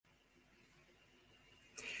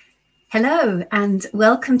Hello, and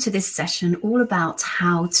welcome to this session all about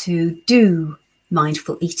how to do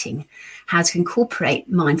mindful eating, how to incorporate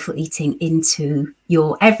mindful eating into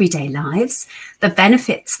your everyday lives, the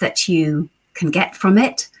benefits that you can get from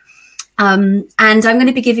it. And I'm going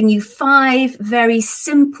to be giving you 5 very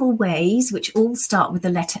simple ways, which all start with the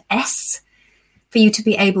letter S, for you to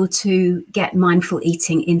be able to get mindful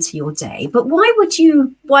eating into your day. But why would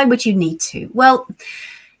you need to? Well,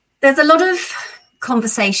 there's a lot of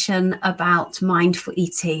conversation about mindful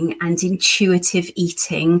eating and intuitive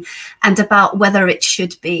eating, and about whether it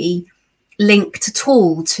should be linked at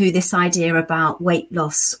all to this idea about weight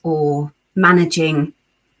loss or managing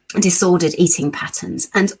disordered eating patterns.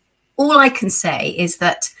 And all I can say is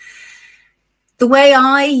that the way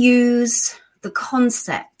I use the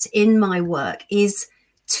concept in my work is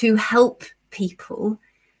to help people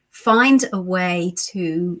find a way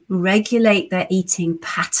to regulate their eating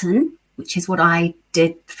pattern, which is what I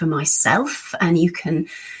did for myself. And you can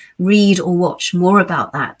read or watch more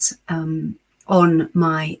about that on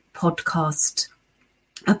my podcast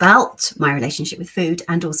about my relationship with food,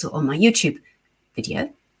 and also on my YouTube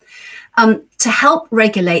video, to help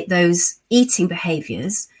regulate those eating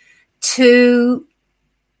behaviors, to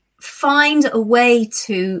find a way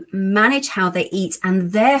to manage how they eat,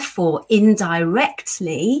 and therefore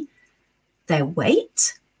indirectly their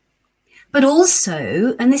weight. But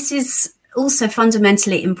also, and this is also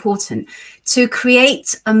fundamentally important, to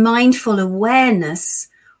create a mindful awareness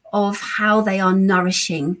of how they are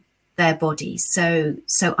nourishing their bodies. So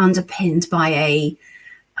underpinned by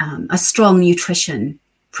a strong nutrition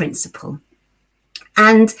principle.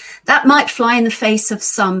 And that might fly in the face of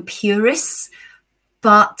some purists,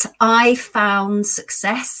 but I found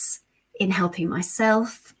success in helping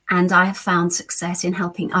myself, and I have found success in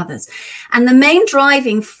helping others. And the main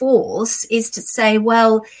driving force is to say,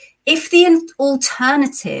 well, if the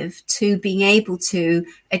alternative to being able to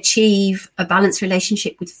achieve a balanced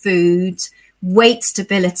relationship with food, weight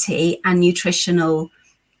stability, and nutritional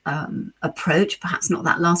approach, perhaps not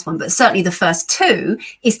that last one, but certainly the first 2,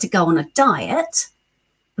 is to go on a diet,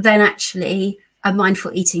 then actually a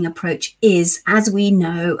mindful eating approach is, as we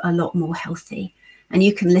know, a lot more healthy. And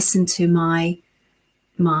you can listen to my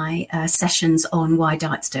sessions on why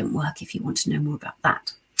diets don't work if you want to know more about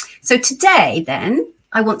that. So today, then,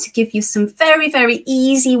 I want to give you some very, very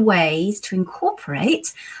easy ways to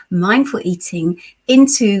incorporate mindful eating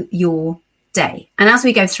into your day. And as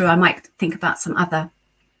we go through, I might think about some other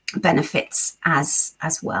benefits as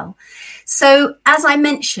well. So as I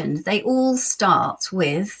mentioned, they all start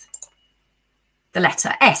with the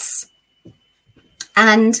letter S.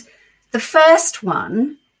 And the first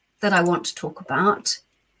one that I want to talk about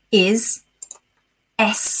is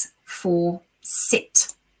S for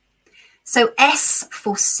sit. So S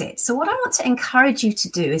for sit. So what I want to encourage you to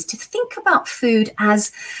do is to think about food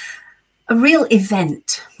as a real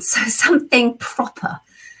event, so something proper.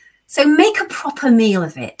 So make a proper meal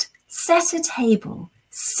of it. Set a table,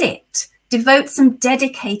 sit, devote some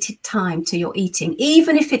dedicated time to your eating,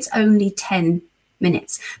 even if it's only 10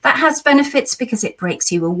 minutes. That has benefits because it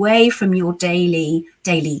breaks you away from your daily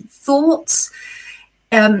thoughts.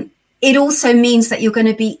 It also means that you're going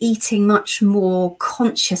to be eating much more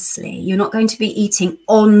consciously. You're not going to be eating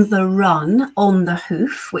on the run, on the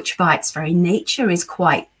hoof, which by its very nature is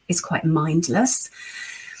quite mindless,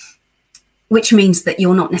 which means that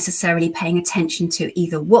you're not necessarily paying attention to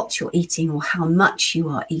either what you're eating or how much you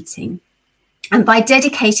are eating. And by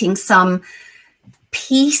dedicating some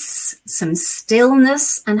peace, some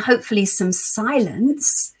stillness, and hopefully some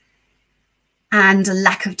silence, and a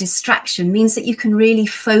lack of distraction, means that you can really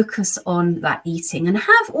focus on that eating and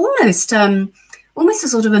have almost a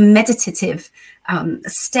sort of a meditative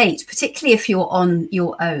state, particularly if you're on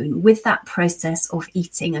your own with that process of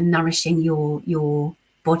eating and nourishing your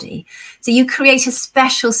body. So you create a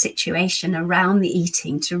special situation around the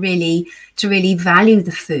eating to really value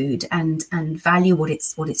the food and value what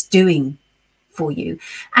it's doing for you.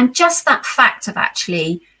 And just that fact of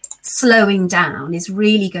actually slowing down is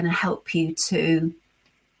really going to help you to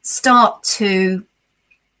start to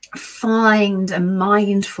find a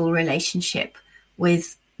mindful relationship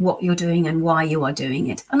with what you're doing and why you are doing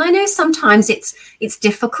it. And I know sometimes it's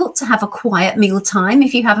difficult to have a quiet meal time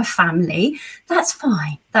if you have a family. That's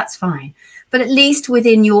fine. But at least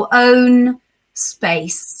within your own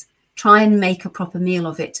space, try and make a proper meal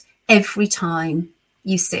of it every time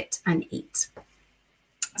you sit and eat.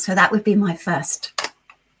 So that would be my first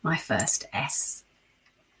S.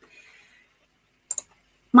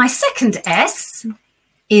 My second S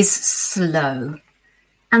is slow.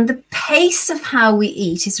 And the pace of how we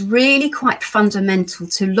eat is really quite fundamental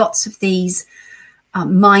to lots of these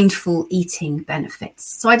mindful eating benefits.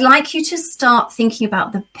 So I'd like you to start thinking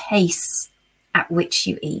about the pace at which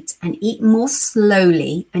you eat, and eat more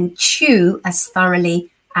slowly and chew as thoroughly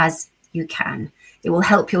as you can. It will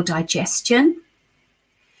help your digestion.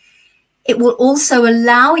 It will also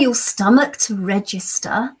allow your stomach to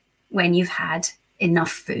register when you've had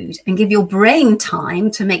enough food and give your brain time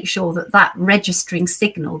to make sure that that registering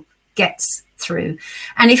signal gets through.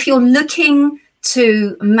 And if you're looking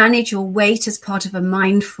to manage your weight as part of a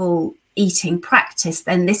mindful eating practice,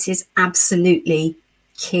 then this is absolutely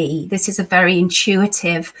key. This is a very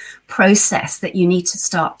intuitive process that you need to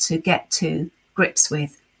start to get to grips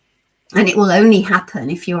with. And it will only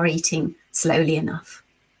happen if you're eating slowly enough.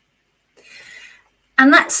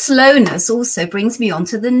 And that slowness also brings me on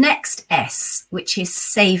to the next S, which is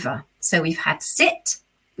savor. So we've had sit,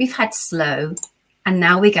 we've had slow, and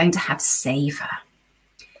now we're going to have savor.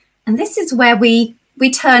 And this is where we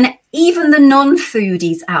turn even the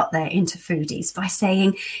non-foodies out there into foodies by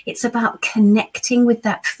saying it's about connecting with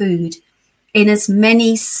that food in as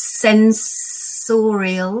many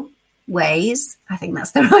sensorial ways, I think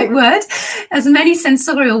that's the right word, as many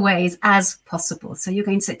sensorial ways as possible. So you're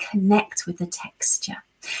going to connect with the texture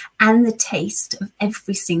and the taste of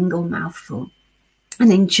every single mouthful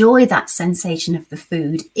and enjoy that sensation of the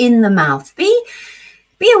food in the mouth. Be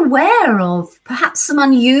aware of perhaps some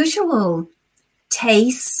unusual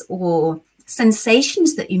tastes or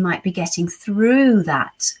sensations that you might be getting through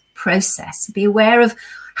that process. Be aware of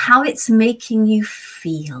how it's making you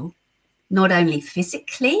feel, not only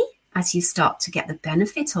physically as you start to get the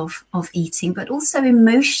benefit of eating, but also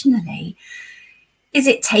emotionally. Is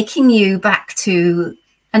it taking you back to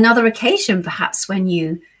another occasion, perhaps when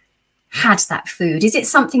you had that food? Is it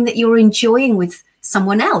something that you're enjoying with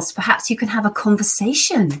someone else? Perhaps you can have a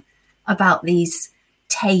conversation about these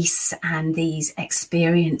tastes and these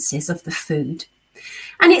experiences of the food.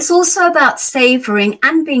 And it's also about savoring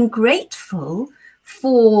and being grateful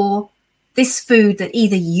for this food that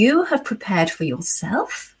either you have prepared for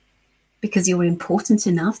yourself because you're important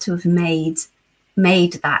enough to have made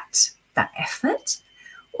that effort,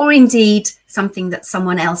 or indeed something that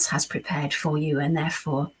someone else has prepared for you, and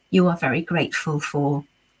therefore you are very grateful for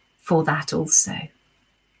that also.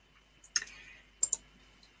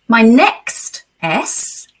 My next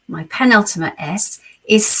S, my penultimate S,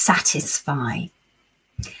 is satisfy.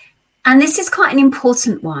 And this is quite an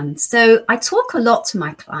important one. So I talk a lot to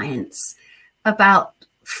my clients about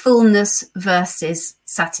fullness versus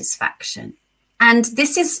satisfaction. And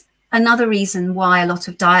this is another reason why a lot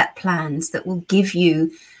of diet plans that will give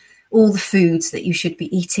you all the foods that you should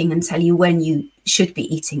be eating and tell you when you should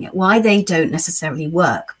be eating it, why they don't necessarily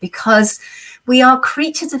work, because we are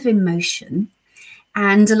creatures of emotion.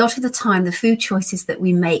 And a lot of the time, the food choices that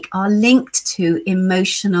we make are linked to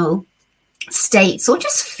emotional states or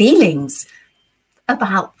just feelings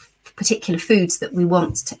about particular foods that we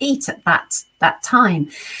want to eat at that time.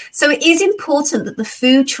 So it is important that the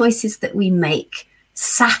food choices that we make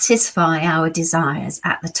satisfy our desires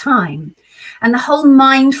at the time. And the whole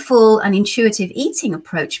mindful and intuitive eating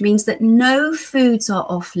approach means that no foods are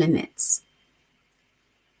off limits.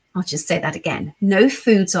 I'll just say that again. No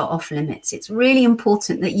foods are off limits. It's really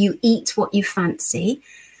important that you eat what you fancy,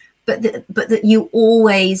 but that you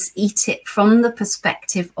always eat it from the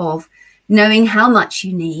perspective of knowing how much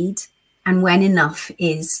you need and when enough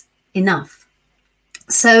is enough.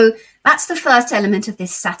 So that's the first element of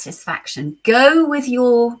this satisfaction. Go with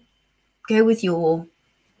your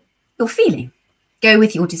feeling. Go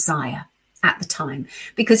with your desire at the time,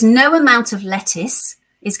 because no amount of lettuce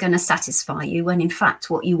is going to satisfy you when in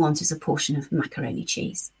fact what you want is a portion of macaroni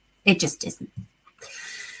cheese. It just isn't.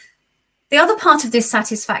 The other part of this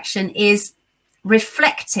satisfaction is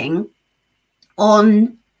reflecting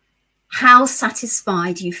on how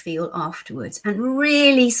satisfied you feel afterwards and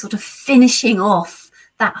really sort of finishing off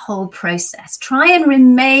that whole process. Try and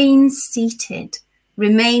remain seated,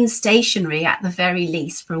 remain stationary at the very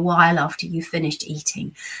least for a while after you've finished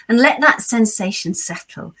eating, and let that sensation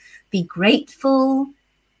settle. Be grateful,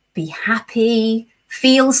 be happy,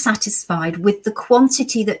 feel satisfied with the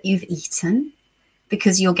quantity that you've eaten,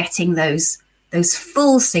 because you're getting those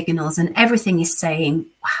full signals and everything is saying,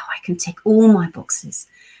 wow, I can tick all my boxes.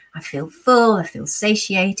 I feel full, I feel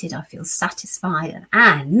satiated, I feel satisfied,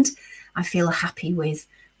 and I feel happy with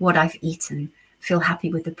what I've eaten. I feel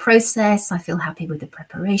happy with the process, I feel happy with the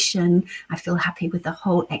preparation, I feel happy with the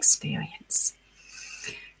whole experience.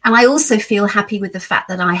 And I also feel happy with the fact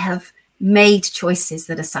that I have made choices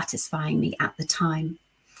that are satisfying me at the time.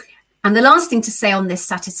 And the last thing to say on this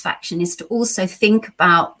satisfaction is to also think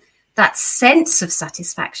about that sense of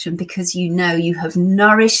satisfaction, because you know you have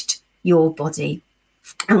nourished your body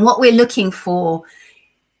And what we're looking for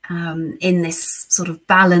in this sort of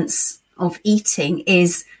balance of eating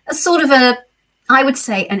is a sort of I would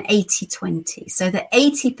say an 80-20. So that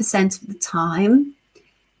 80% of the time,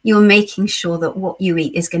 you're making sure that what you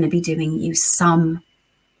eat is going to be doing you some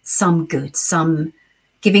good,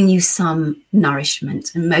 giving you some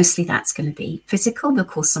nourishment. And mostly that's going to be physical. Of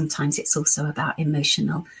course, sometimes it's also about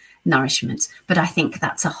emotional nourishment. But I think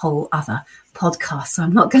that's a whole other podcast. So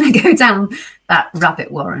I'm not going to go down that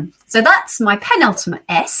rabbit warren. So that's my penultimate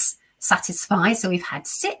S, satisfy. So we've had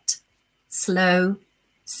sit, slow,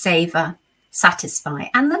 savor, satisfy.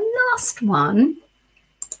 And the last one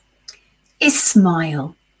is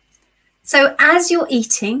smile. So as you're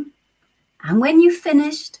eating and when you've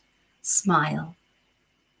finished, smile.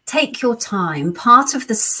 Take your time. Part of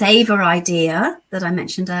the savor idea that I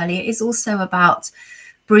mentioned earlier is also about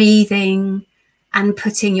breathing and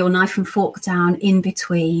putting your knife and fork down in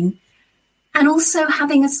between and also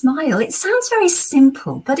having a smile. It sounds very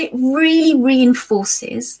simple, but it really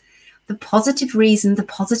reinforces the positive reason, the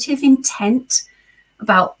positive intent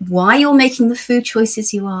about why you're making the food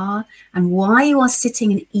choices you are and why you are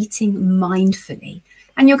sitting and eating mindfully.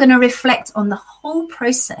 And you're going to reflect on the whole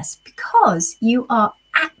process because you are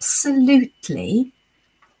absolutely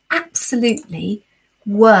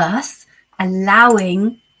worth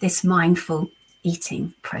allowing this mindful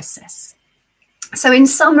eating process. So in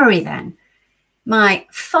summary then, my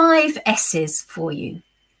 5 S's for you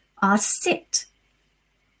are sit,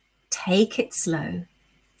 take it slow,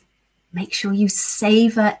 make sure you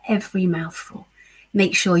savor every mouthful,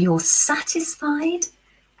 make sure you're satisfied,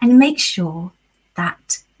 and make sure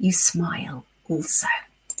that you smile also.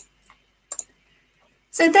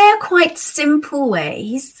 So they're quite simple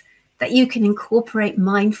ways that you can incorporate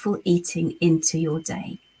mindful eating into your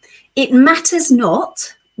day. It matters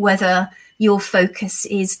not whether your focus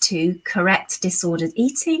is to correct disordered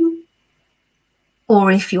eating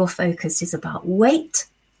or if your focus is about weight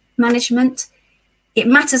management. It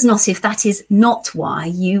matters not if that is not why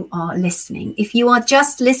you are listening. If you are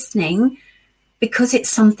just listening because it's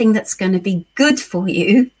something that's going to be good for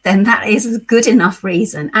you, then that is a good enough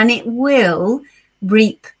reason, and it will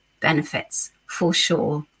reap benefits for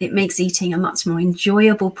sure. It makes eating a much more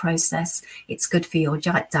enjoyable process. It's good for your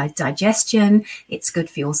digestion, it's good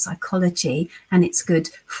for your psychology, and it's good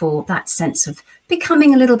for that sense of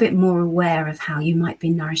becoming a little bit more aware of how you might be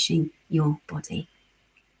nourishing your body.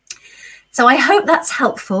 So I hope that's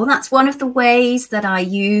helpful. That's one of the ways that I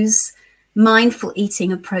use mindful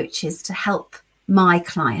eating approaches to help my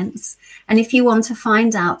clients. And if you want to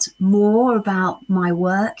find out more about my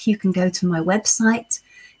work, you can go to my website.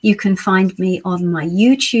 You can find me on my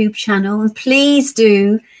YouTube channel, and please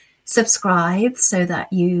do subscribe so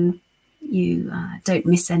that you don't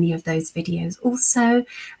miss any of those videos also.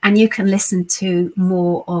 And you can listen to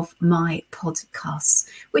more of my podcasts,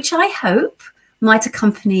 which I hope might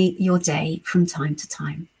accompany your day from time to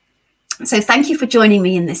time. So thank you for joining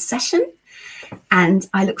me in this session, and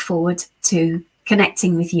I look forward to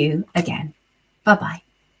connecting with you again. Bye-bye.